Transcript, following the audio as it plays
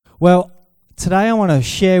Well, today I want to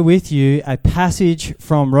share with you a passage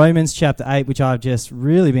from Romans chapter 8, which I've just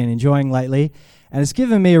really been enjoying lately. And it's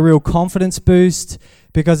given me a real confidence boost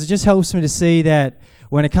because it just helps me to see that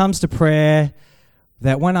when it comes to prayer,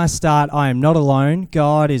 that when I start, I am not alone.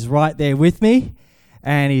 God is right there with me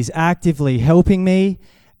and He's actively helping me.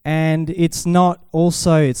 And it's not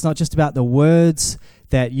just about the words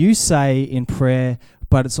that you say in prayer,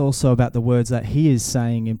 but it's also about the words that He is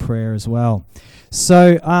saying in prayer as well.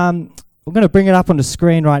 So I'm going to bring it up on the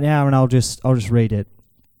screen right now, and I'll just read it.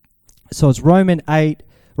 So it's Romans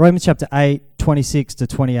chapter 8, 26 to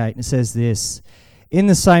 28, and it says this: "In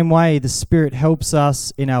the same way, the Spirit helps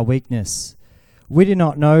us in our weakness. We do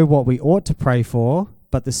not know what we ought to pray for,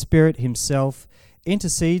 but the Spirit Himself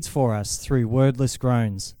intercedes for us through wordless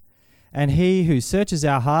groans. And He who searches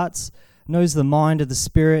our hearts knows the mind of the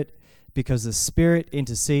Spirit, because the Spirit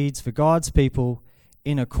intercedes for God's people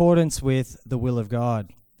in accordance with the will of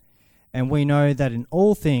God. And we know that in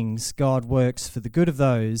all things God works for the good of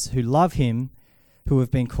those who love Him, who have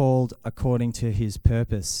been called according to His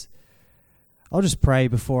purpose." I'll just pray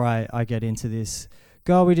before I get into this.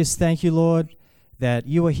 God, we just thank you, Lord, that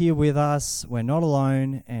you are here with us. We're not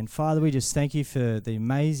alone. And Father, we just thank you for the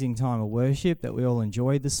amazing time of worship that we all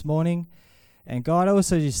enjoyed this morning. And God, I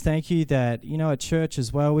also just thank you that, at church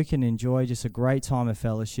as well, we can enjoy just a great time of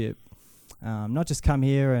fellowship. Not just come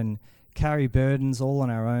here and carry burdens all on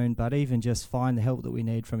our own, but even just find the help that we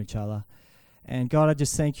need from each other. And God, I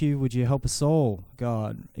just thank you. Would you help us all,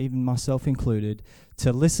 God, even myself included,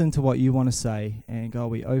 to listen to what you want to say. And God,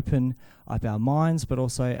 we open up our minds, but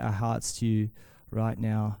also our hearts to you right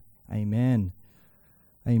now. Amen.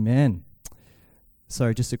 Amen.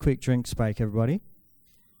 So just a quick drinks break, everybody.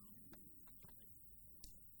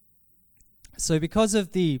 So because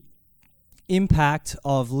of the impact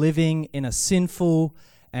of living in a sinful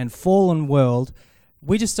and fallen world,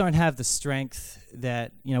 we just don't have the strength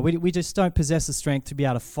that, we just don't possess the strength to be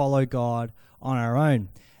able to follow God on our own.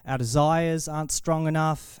 Our desires aren't strong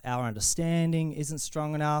enough. Our understanding isn't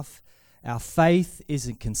strong enough. Our faith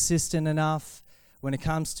isn't consistent enough. When it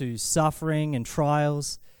comes to suffering and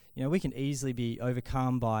trials, we can easily be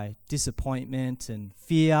overcome by disappointment and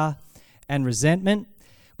fear and resentment.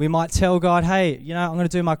 We might tell God, hey, I'm going to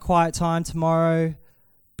do my quiet time tomorrow,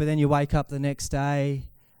 but then you wake up the next day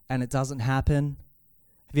and it doesn't happen.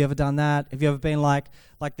 Have you ever done that? Have you ever been like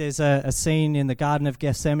there's a scene in the Garden of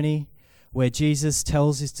Gethsemane where Jesus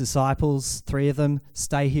tells his disciples, 3 of them,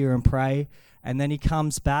 stay here and pray, and then he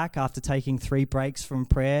comes back after taking 3 breaks from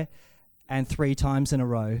prayer, and 3 times in a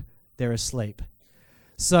row, they're asleep.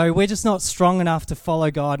 So we're just not strong enough to follow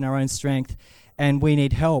God in our own strength, and we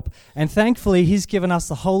need help. And thankfully, He's given us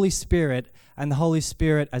the Holy Spirit, and the Holy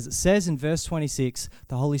Spirit, as it says in verse 26,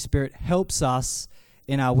 the Holy Spirit helps us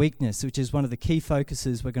in our weakness, which is one of the key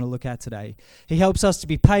focuses we're going to look at today. He helps us to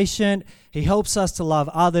be patient. He helps us to love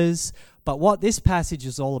others. But what this passage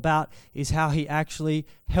is all about is how He actually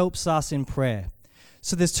helps us in prayer.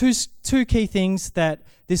 So there's two key things that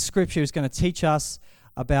this scripture is going to teach us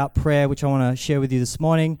about prayer, which I want to share with you this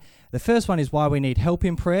morning. The first one is why we need help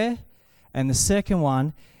in prayer. And the second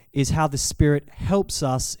one is how the Spirit helps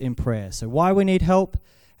us in prayer. So why we need help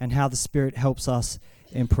and how the Spirit helps us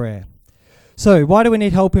in prayer. So why do we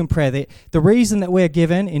need help in prayer? The reason that we're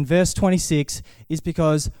given in verse 26 is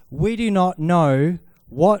because we do not know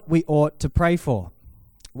what we ought to pray for.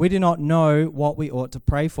 We do not know what we ought to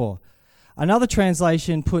pray for. Another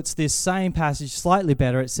translation puts this same passage slightly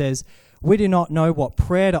better. It says, we do not know what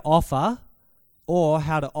prayer to offer or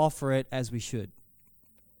how to offer it as we should.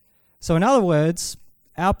 So in other words,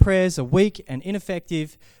 our prayers are weak and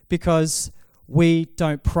ineffective because we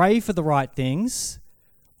don't pray for the right things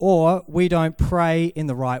or we don't pray in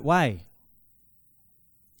the right way.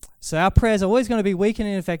 So our prayers are always going to be weak and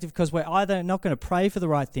ineffective because we're either not going to pray for the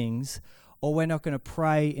right things or we're not going to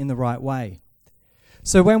pray in the right way.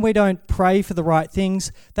 So when we don't pray for the right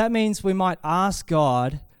things, that means we might ask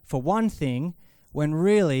God for one thing when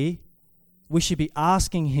really we should be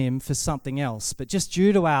asking Him for something else. But just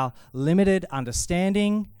due to our limited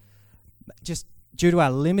understanding, just due to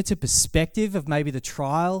our limited perspective of maybe the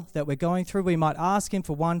trial that we're going through, we might ask Him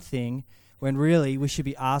for one thing when really we should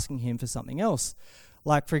be asking Him for something else.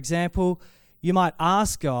 Like, for example, you might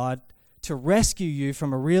ask God to rescue you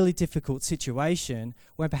from a really difficult situation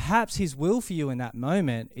when perhaps His will for you in that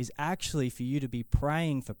moment is actually for you to be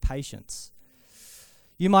praying for patience.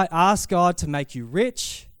 You might ask God to make you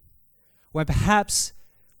rich when perhaps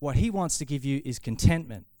what He wants to give you is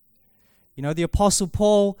contentment. The Apostle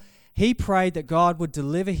Paul, he prayed that God would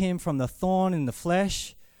deliver him from the thorn in the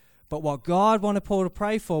flesh, but what God wanted Paul to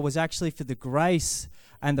pray for was actually for the grace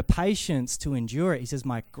and the patience to endure it. He says,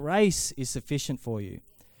 my grace is sufficient for you.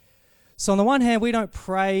 So on the one hand, we don't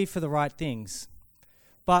pray for the right things.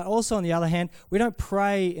 But also on the other hand, we don't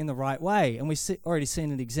pray in the right way. And we've already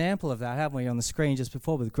seen an example of that, haven't we, on the screen just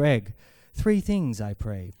before with Greg. 3 things I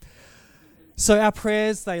pray. So our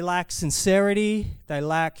prayers, they lack sincerity, they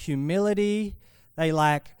lack humility, they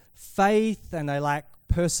lack faith, and they lack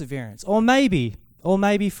perseverance. Or maybe,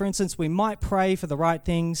 for instance, we might pray for the right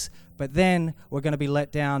things, but then we're going to be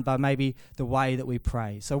let down by maybe the way that we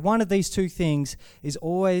pray. So one of these 2 things is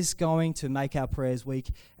always going to make our prayers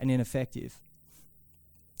weak and ineffective.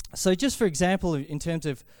 So just for example, in terms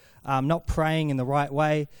of not praying in the right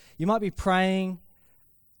way, you might be praying,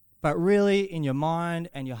 but really in your mind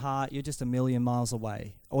and your heart, you're just a million miles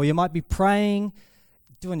away. Or you might be praying,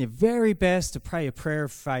 doing your very best to pray a prayer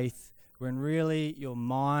of faith, when really your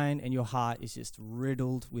mind and your heart is just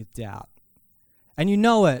riddled with doubt. And you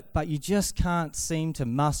know it, but you just can't seem to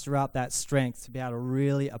muster up that strength to be able to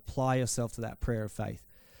really apply yourself to that prayer of faith.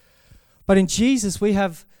 But in Jesus, we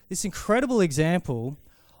have this incredible example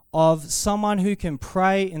of someone who can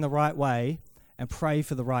pray in the right way and pray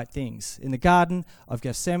for the right things. In the Garden of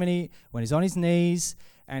Gethsemane, when he's on his knees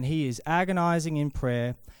and he is agonizing in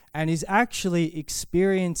prayer and is actually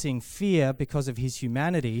experiencing fear because of his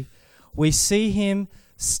humanity, we see him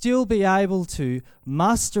still be able to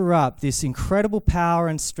muster up this incredible power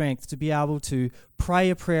and strength to be able to pray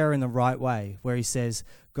a prayer in the right way, where he says,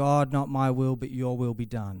 God, not my will, but your will be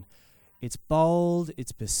done. It's bold,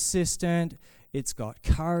 it's persistent, it's got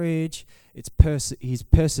courage, he's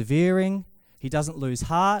persevering, he doesn't lose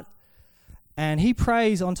heart, and he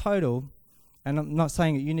prays on total, and I'm not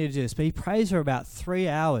saying that you need to do this, but he prays for about 3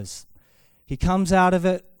 hours. He comes out of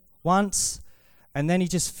it once, and then he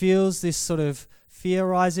just feels this sort of fear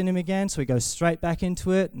rise in him again, so he goes straight back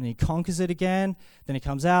into it, and he conquers it again, then he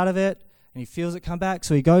comes out of it, and he feels it come back,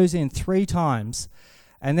 so he goes in 3 times,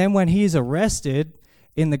 and then when he is arrested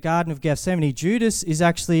in the Garden of Gethsemane, Judas is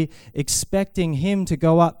actually expecting him to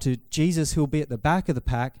go up to Jesus, who will be at the back of the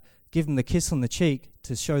pack, give him the kiss on the cheek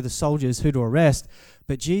to show the soldiers who to arrest.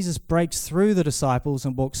 But Jesus breaks through the disciples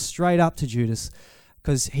and walks straight up to Judas,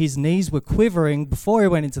 because his knees were quivering before he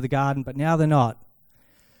went into the garden, but now they're not.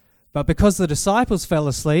 But because the disciples fell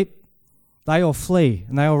asleep, they all flee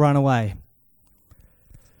and they all run away.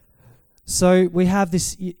 So we have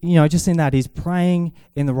this, just in that, he's praying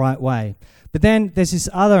in the right way. But then there's this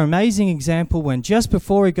other amazing example when just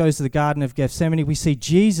before he goes to the Garden of Gethsemane, we see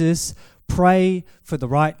Jesus pray for the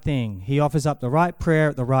right thing. He offers up the right prayer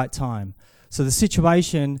at the right time. So the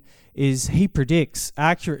situation is he predicts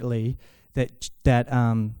accurately that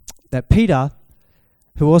Peter,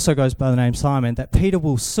 who also goes by the name Simon, that Peter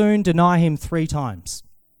will soon deny him 3 times.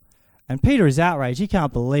 And Peter is outraged. He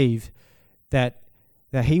can't believe that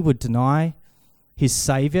he would deny his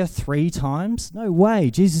Savior 3 times. No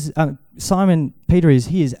way. Peter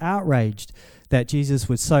is outraged that Jesus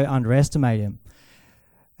would so underestimate him.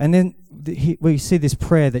 And then we see this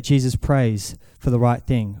prayer that Jesus prays for the right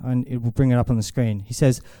thing, and it will bring it up on the screen. He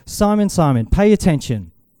says, Simon, Simon, pay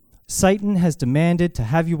attention. Satan has demanded to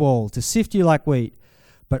have you all, to sift you like wheat.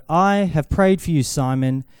 But I have prayed for you,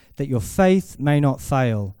 Simon, that your faith may not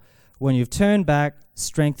fail. When you've turned back,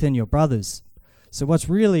 strengthen your brothers. So what's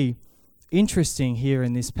really interesting here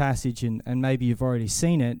in this passage, and maybe you've already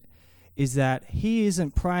seen it, is that he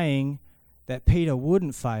isn't praying that Peter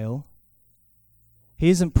wouldn't fail. He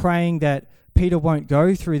isn't praying that Peter won't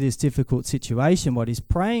go through this difficult situation. What he's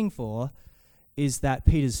praying for is that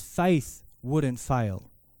Peter's faith wouldn't fail.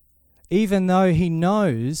 Even though he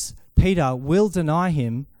knows Peter will deny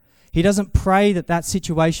him, he doesn't pray that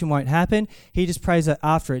situation won't happen. He just prays that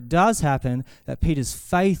after it does happen, that Peter's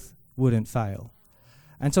faith wouldn't fail.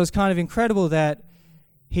 And so it's kind of incredible that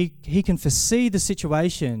he can foresee the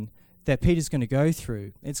situation that Peter's going to go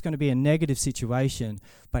through. It's going to be a negative situation,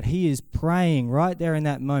 but he is praying right there in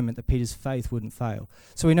that moment that Peter's faith wouldn't fail.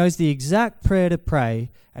 So he knows the exact prayer to pray,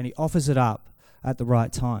 and he offers it up at the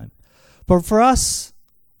right time. But for us,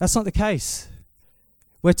 that's not the case.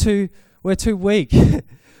 We're too weak.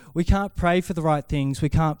 We can't pray for the right things. We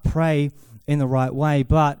can't pray in the right way.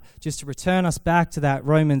 But just to return us back to that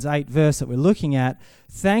Romans 8 verse that we're looking at,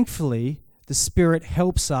 thankfully, the Spirit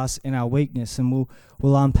helps us in our weakness, and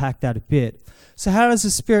we'll unpack that a bit. So how does the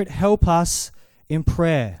Spirit help us in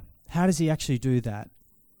prayer? How does he actually do that?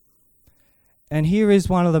 And here is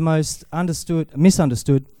one of the most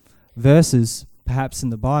misunderstood verses, perhaps in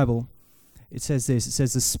the Bible. It says this. It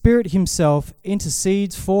says, the Spirit himself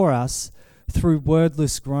intercedes for us through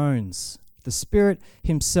wordless groans. The Spirit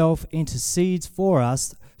himself intercedes for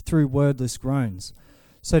us through wordless groans.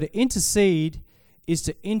 So to intercede is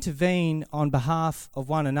to intervene on behalf of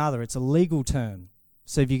one another. It's a legal term.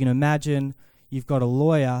 So if you can imagine, you've got a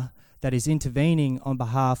lawyer that is intervening on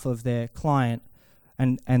behalf of their client,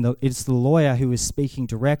 and it's the lawyer who is speaking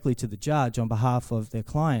directly to the judge on behalf of their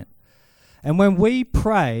client. And when we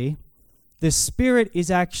pray, the Spirit is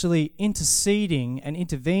actually interceding and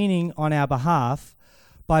intervening on our behalf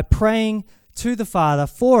by praying to the Father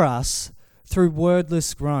for us through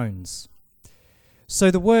wordless groans. So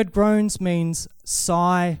the word groans means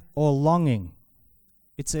sigh or longing.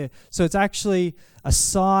 It's actually a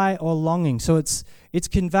sigh or longing. So it's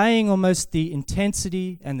conveying almost the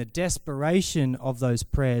intensity and the desperation of those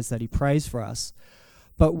prayers that he prays for us.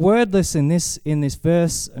 But wordless in this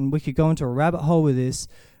verse, and we could go into a rabbit hole with this,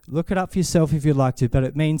 look it up for yourself if you'd like to, but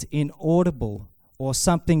it means inaudible or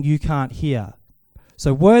something you can't hear.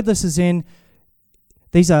 So wordless is in,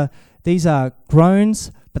 these are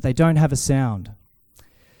groans, but they don't have a sound.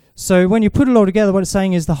 So when you put it all together, what it's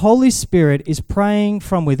saying is the Holy Spirit is praying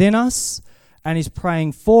from within us and is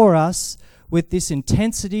praying for us with this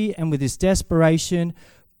intensity and with this desperation,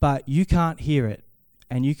 but you can't hear it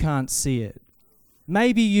and you can't see it.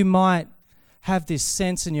 Maybe you might have this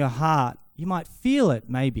sense in your heart. You might feel it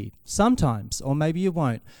maybe sometimes, or maybe you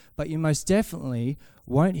won't, but you most definitely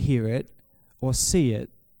won't hear it or see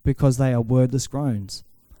it because they are wordless groans.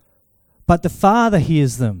 But the Father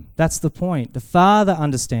hears them. That's the point. The Father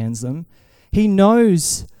understands them. He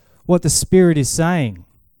knows what the Spirit is saying.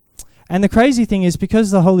 And the crazy thing is,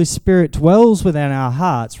 because the Holy Spirit dwells within our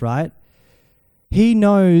hearts, right? He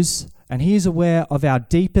knows and he is aware of our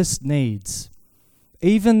deepest needs,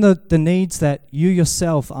 even the needs that you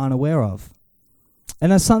yourself aren't aware of.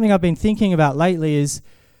 And that's something I've been thinking about lately is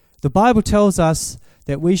the Bible tells us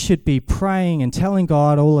that we should be praying and telling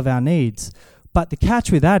God all of our needs. But the catch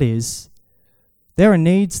with that is there are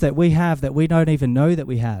needs that we have that we don't even know that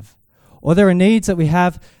we have. Or there are needs that we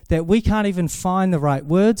have that we can't even find the right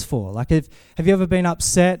words for. Like, have you ever been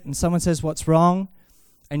upset and someone says, "What's wrong?"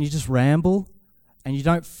 and you just ramble and you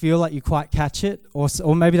don't feel like you quite catch it? Or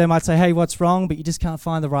maybe they might say, "Hey, what's wrong?" but you just can't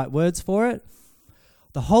find the right words for it.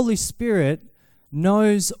 The Holy Spirit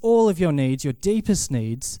knows all of your needs, your deepest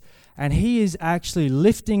needs, and he is actually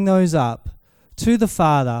lifting those up to the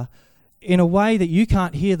Father in a way that you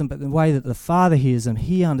can't hear them, but in the way that the Father hears them,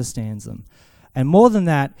 he understands them. And more than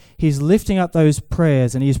that, he's lifting up those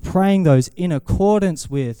prayers and he's praying those in accordance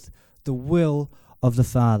with the will of the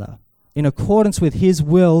Father, in accordance with his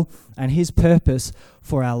will and his purpose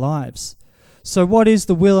for our lives. So what is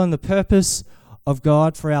the will and the purpose of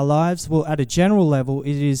God for our lives? Well, at a general level,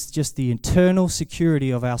 it is just the internal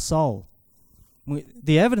security of our soul.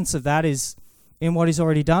 The evidence of that is in what he's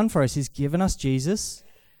already done for us. He's given us Jesus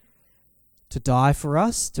to die for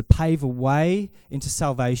us, to pave a way into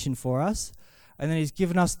salvation for us. And then he's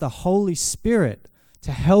given us the Holy Spirit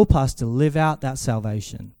to help us to live out that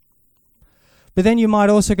salvation. But then you might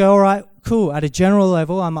also go, all right, cool, at a general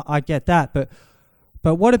level, I get that. But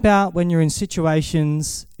what about when you're in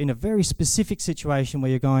situations, in a very specific situation where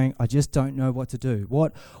you're going, I just don't know what to do.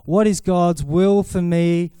 What is God's will for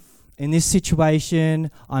me in this situation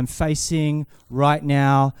I'm facing right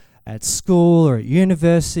now at school or at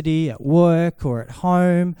university, at work or at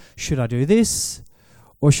home? Should I do this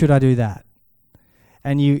or should I do that?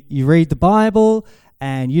 And you read the Bible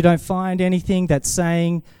and you don't find anything that's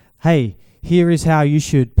saying, hey, here is how you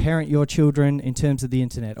should parent your children in terms of the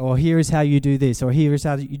internet, or here is how you do this, or here is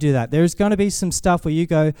how you do that. There's going to be some stuff where you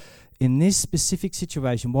go, in this specific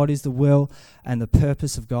situation, what is the will and the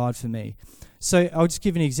purpose of God for me? So I'll just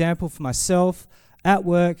give an example for myself. At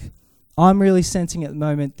work, I'm really sensing at the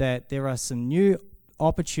moment that there are some new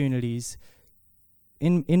opportunities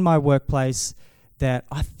in my workplace that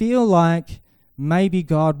I feel like maybe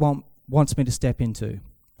God wants me to step into.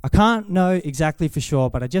 I can't know exactly for sure,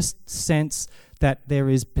 but I just sense that there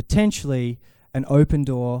is potentially an open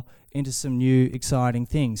door into some new exciting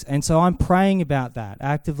things. And so I'm praying about that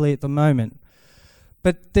actively at the moment.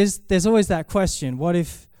 But there's always that question, what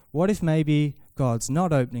if maybe God's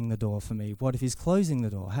not opening the door for me? What if he's closing the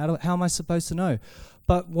door? How am I supposed to know?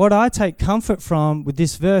 But what I take comfort from with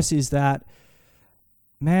this verse is that,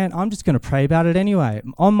 man, I'm just going to pray about it anyway.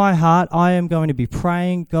 On my heart, I am going to be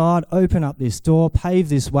praying, God, open up this door, pave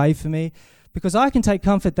this way for me, because I can take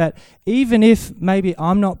comfort that even if maybe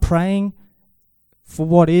I'm not praying for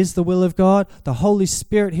what is the will of God, the Holy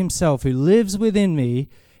Spirit himself who lives within me,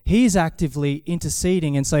 he's actively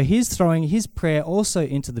interceding, and so he's throwing his prayer also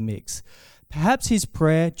into the mix. Perhaps his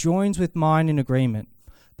prayer joins with mine in agreement.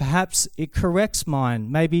 Perhaps it corrects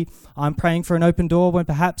mine. Maybe I'm praying for an open door when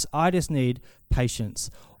perhaps I just need patience.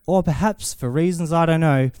 Or perhaps for reasons I don't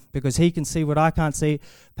know, because he can see what I can't see,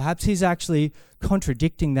 perhaps he's actually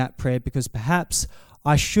contradicting that prayer, because perhaps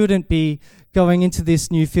I shouldn't be going into this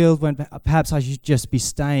new field when perhaps I should just be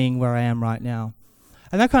staying where I am right now.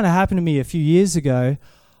 And that kind of happened to me a few years ago.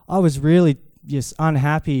 I was really just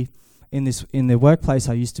unhappy in the workplace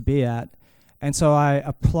I used to be at. And so I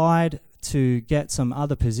applied to get some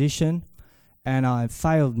other position, and I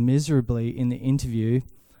failed miserably in the interview,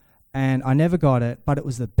 and I never got it, but it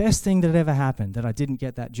was the best thing that ever happened that I didn't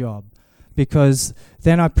get that job, because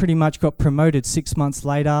then I pretty much got promoted 6 months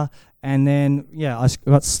later, and then, I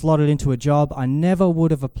got slotted into a job I never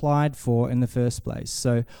would have applied for in the first place.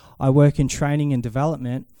 So I work in training and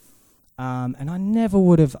development, and I never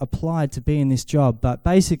would have applied to be in this job, but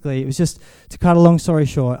basically it was just, to cut a long story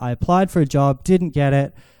short, I applied for a job, didn't get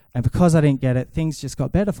it, and because I didn't get it, things just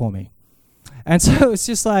got better for me. And so it's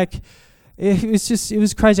just like, it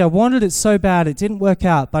was crazy. I wanted it so bad, it didn't work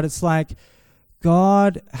out, but it's like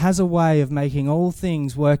God has a way of making all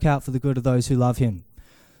things work out for the good of those who love him.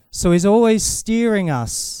 So he's always steering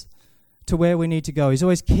us to where we need to go. He's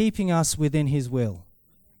always keeping us within his will.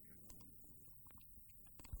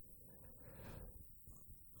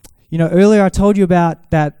 You know, earlier I told you about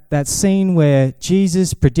that scene where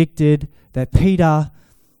Jesus predicted that Peter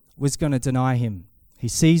was going to deny him. He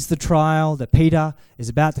sees the trial that Peter is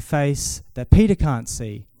about to face, that Peter can't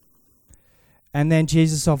see. And then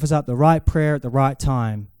Jesus offers up the right prayer at the right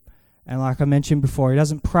time. And like I mentioned before, he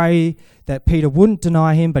doesn't pray that Peter wouldn't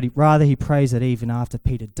deny him, but rather he prays that even after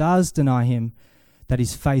Peter does deny him, that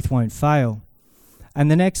his faith won't fail. And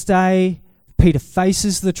the next day, Peter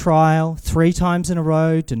faces the trial 3 times in a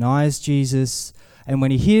row, denies Jesus. And when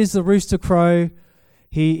he hears the rooster crow,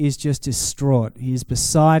 he is just distraught. He is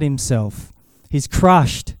beside himself. He's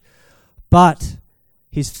crushed, but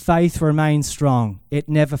his faith remains strong. It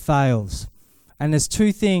never fails. And there's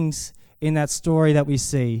 2 things in that story that we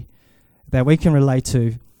see that we can relate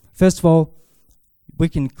to. First of all, we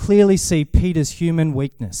can clearly see Peter's human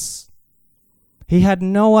weakness. He had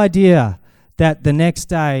no idea that the next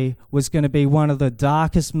day was going to be one of the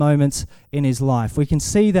darkest moments in his life. We can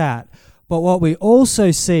see that. But what we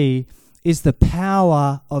also see is the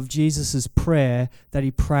power of Jesus' prayer that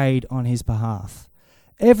he prayed on his behalf.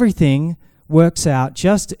 Everything works out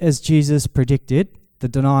just as Jesus predicted, the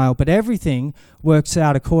denial, but everything works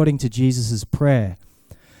out according to Jesus' prayer.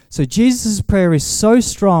 So Jesus' prayer is so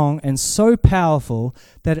strong and so powerful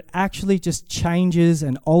that it actually just changes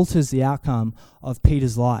and alters the outcome of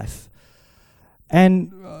Peter's life.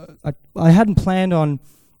 And I hadn't planned on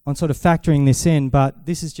sort of factoring this in, but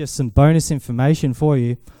this is just some bonus information for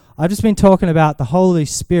you. I've just been talking about the Holy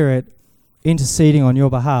Spirit interceding on your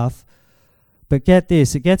behalf. But get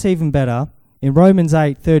this, it gets even better. In Romans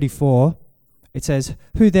 8:34, it says,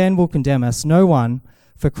 "Who then will condemn us? No one,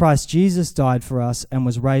 for Christ Jesus died for us and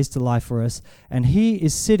was raised to life for us, and he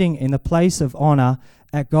is sitting in the place of honor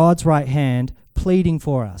at God's right hand, pleading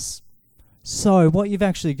for us." So what you've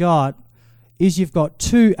actually got is you've got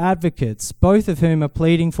 2 advocates, both of whom are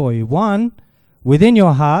pleading for you. One, within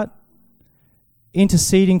your heart,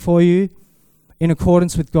 interceding for you in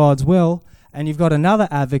accordance with God's will, and you've got another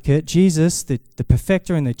advocate, Jesus, the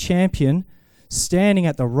perfecter and the champion, standing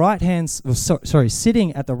at the right hand,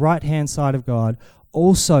 sitting at the right hand side of God,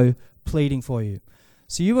 also pleading for you.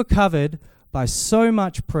 So you are covered by so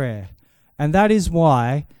much prayer, and that is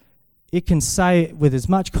why it can say with as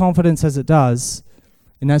much confidence as it does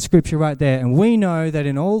in that scripture right there, and we know that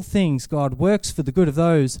in all things God works for the good of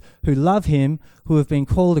those who love him, who have been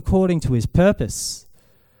called according to his purpose.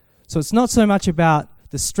 So it's not so much about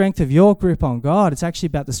the strength of your grip on God, it's actually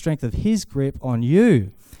about the strength of his grip on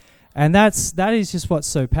you. And that is just what's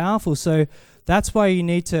so powerful. So that's why you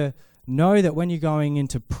need to know that when you're going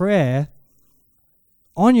into prayer,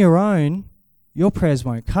 on your own, your prayers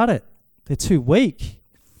won't cut it. They're too weak.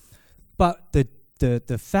 But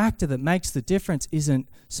the factor that makes the difference isn't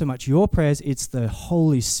so much your prayers, it's the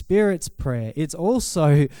Holy Spirit's prayer. It's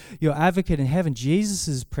also your advocate in heaven,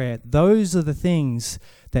 Jesus' prayer. Those are the things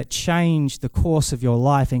that change the course of your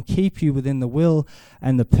life and keep you within the will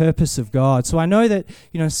and the purpose of God. So I know that,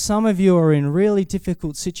 some of you are in really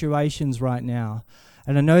difficult situations right now.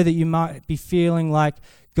 And I know that you might be feeling like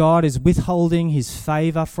God is withholding his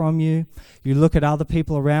favor from you. You look at other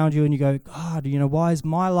people around you and you go, God, why is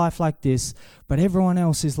my life like this, but everyone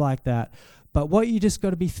else is like that? But what you just got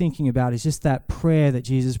to be thinking about is just that prayer that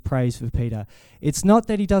Jesus prays for Peter. It's not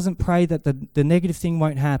that he doesn't pray that the negative thing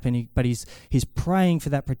won't happen, but he's praying for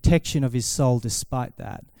that protection of his soul despite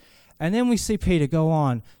that. And then we see Peter go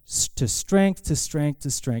on to strength, to strength, to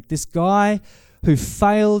strength. This guy who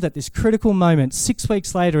failed at this critical moment 6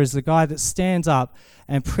 weeks later is the guy that stands up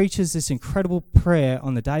and preaches this incredible prayer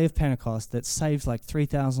on the day of Pentecost that saves like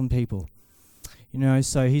 3,000 people. You know,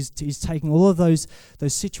 so he's taking all of those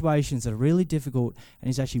situations that are really difficult and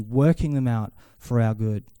he's actually working them out for our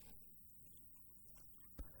good.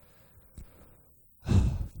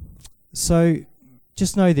 So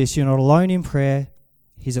just know this, you're not alone in prayer.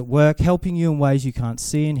 He's at work helping you in ways you can't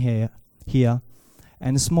see and hear.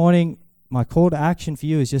 And this morning, my call to action for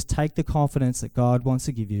you is just take the confidence that God wants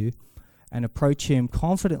to give you and approach him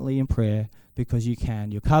confidently in prayer, because you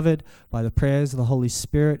can. You're covered by the prayers of the Holy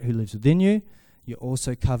Spirit who lives within you. You're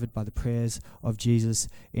also covered by the prayers of Jesus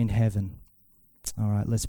in heaven. All right, let's